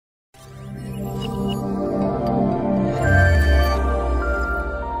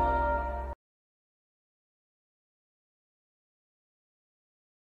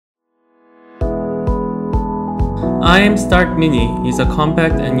iMSPR-Mini is a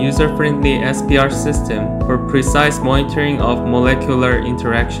compact and user-friendly SPR system for precise monitoring of molecular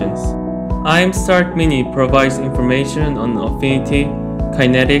interactions. iMSPR-Mini provides information on affinity,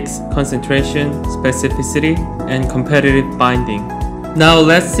 kinetics, concentration, specificity, and competitive binding. Now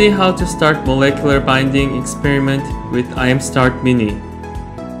let's see how to start molecular binding experiment with iMSPR-Mini.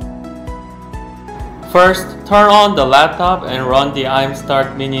 First, turn on the laptop and run the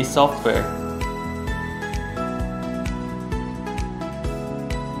iMSPR-Mini software.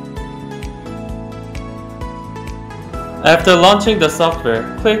 After launching the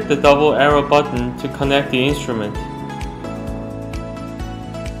software, click the double arrow button to connect the instrument.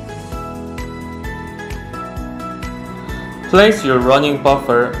 Place your running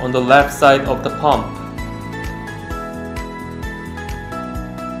buffer on the left side of the pump.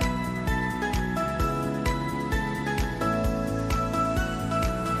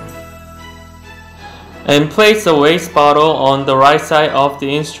 And place a waste bottle on the right side of the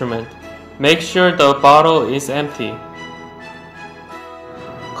instrument. Make sure the bottle is empty.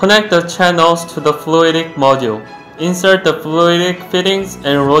 Connect the channels to the fluidic module. Insert the fluidic fittings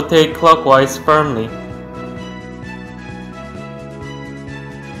and rotate clockwise firmly.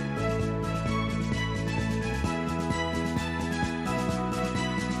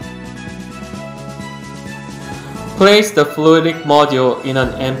 Place the fluidic module in an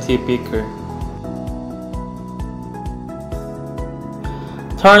empty beaker.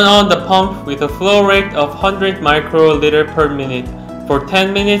 Turn on the pump with a flow rate of 100 microliter per minute for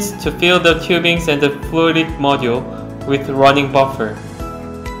 10 minutes to fill the tubings and the fluidic module with running buffer.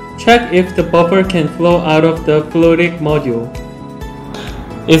 Check if the buffer can flow out of the fluidic module.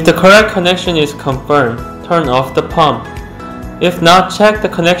 If the correct connection is confirmed, turn off the pump. If not, check the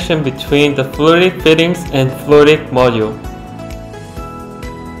connection between the fluidic fittings and fluidic module.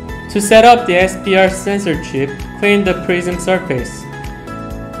 To set up the SPR sensor chip, clean the prism surface.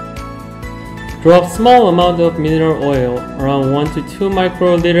 Drop small amount of mineral oil, around 1 to 2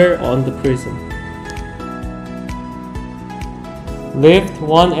 microliter, on the prism. Lift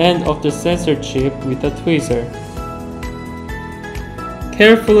one end of the sensor chip with a tweezer.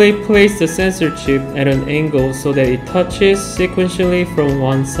 Carefully place the sensor chip at an angle so that it touches sequentially from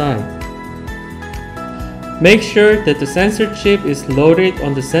one side. Make sure that the sensor chip is loaded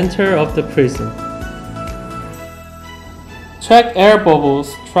on the center of the prism. Check air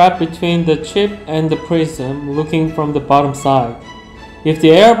bubbles trapped between the chip and the prism looking from the bottom side. If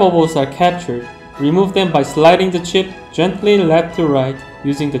the air bubbles are captured, remove them by sliding the chip gently left to right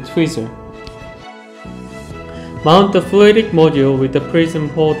using the tweezer. Mount the fluidic module with the prism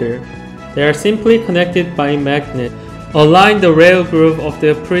holder. They are simply connected by a magnet. Align the rail groove of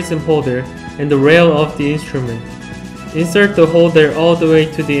the prism holder and the rail of the instrument. Insert the holder all the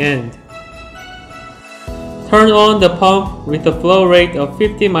way to the end. Turn on the pump with a flow rate of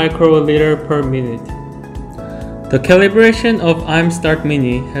 50 microliter per minute. The calibration of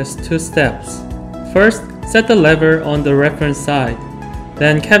iMSPR-Mini has two steps. First, set the lever on the reference side.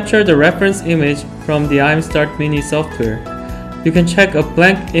 Then capture the reference image from the iMSPR-Mini software. You can check a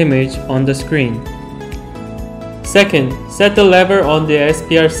blank image on the screen. Second, set the lever on the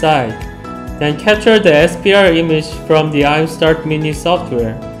SPR side. Then capture the SPR image from the iMSPR-Mini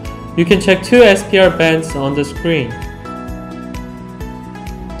software. You can check two SPR bands on the screen.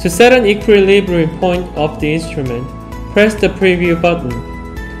 To set an equilibrium point of the instrument, press the preview button.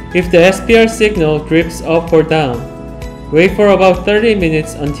 If the SPR signal drifts up or down, wait for about 30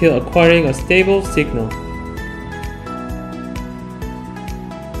 minutes until acquiring a stable signal.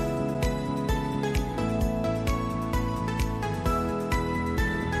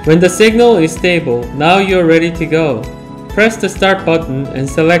 When the signal is stable, now you're ready to go. Press the Start button and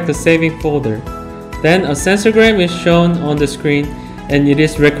select the saving folder. Then a sensorgram is shown on the screen and it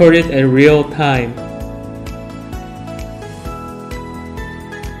is recorded at real time.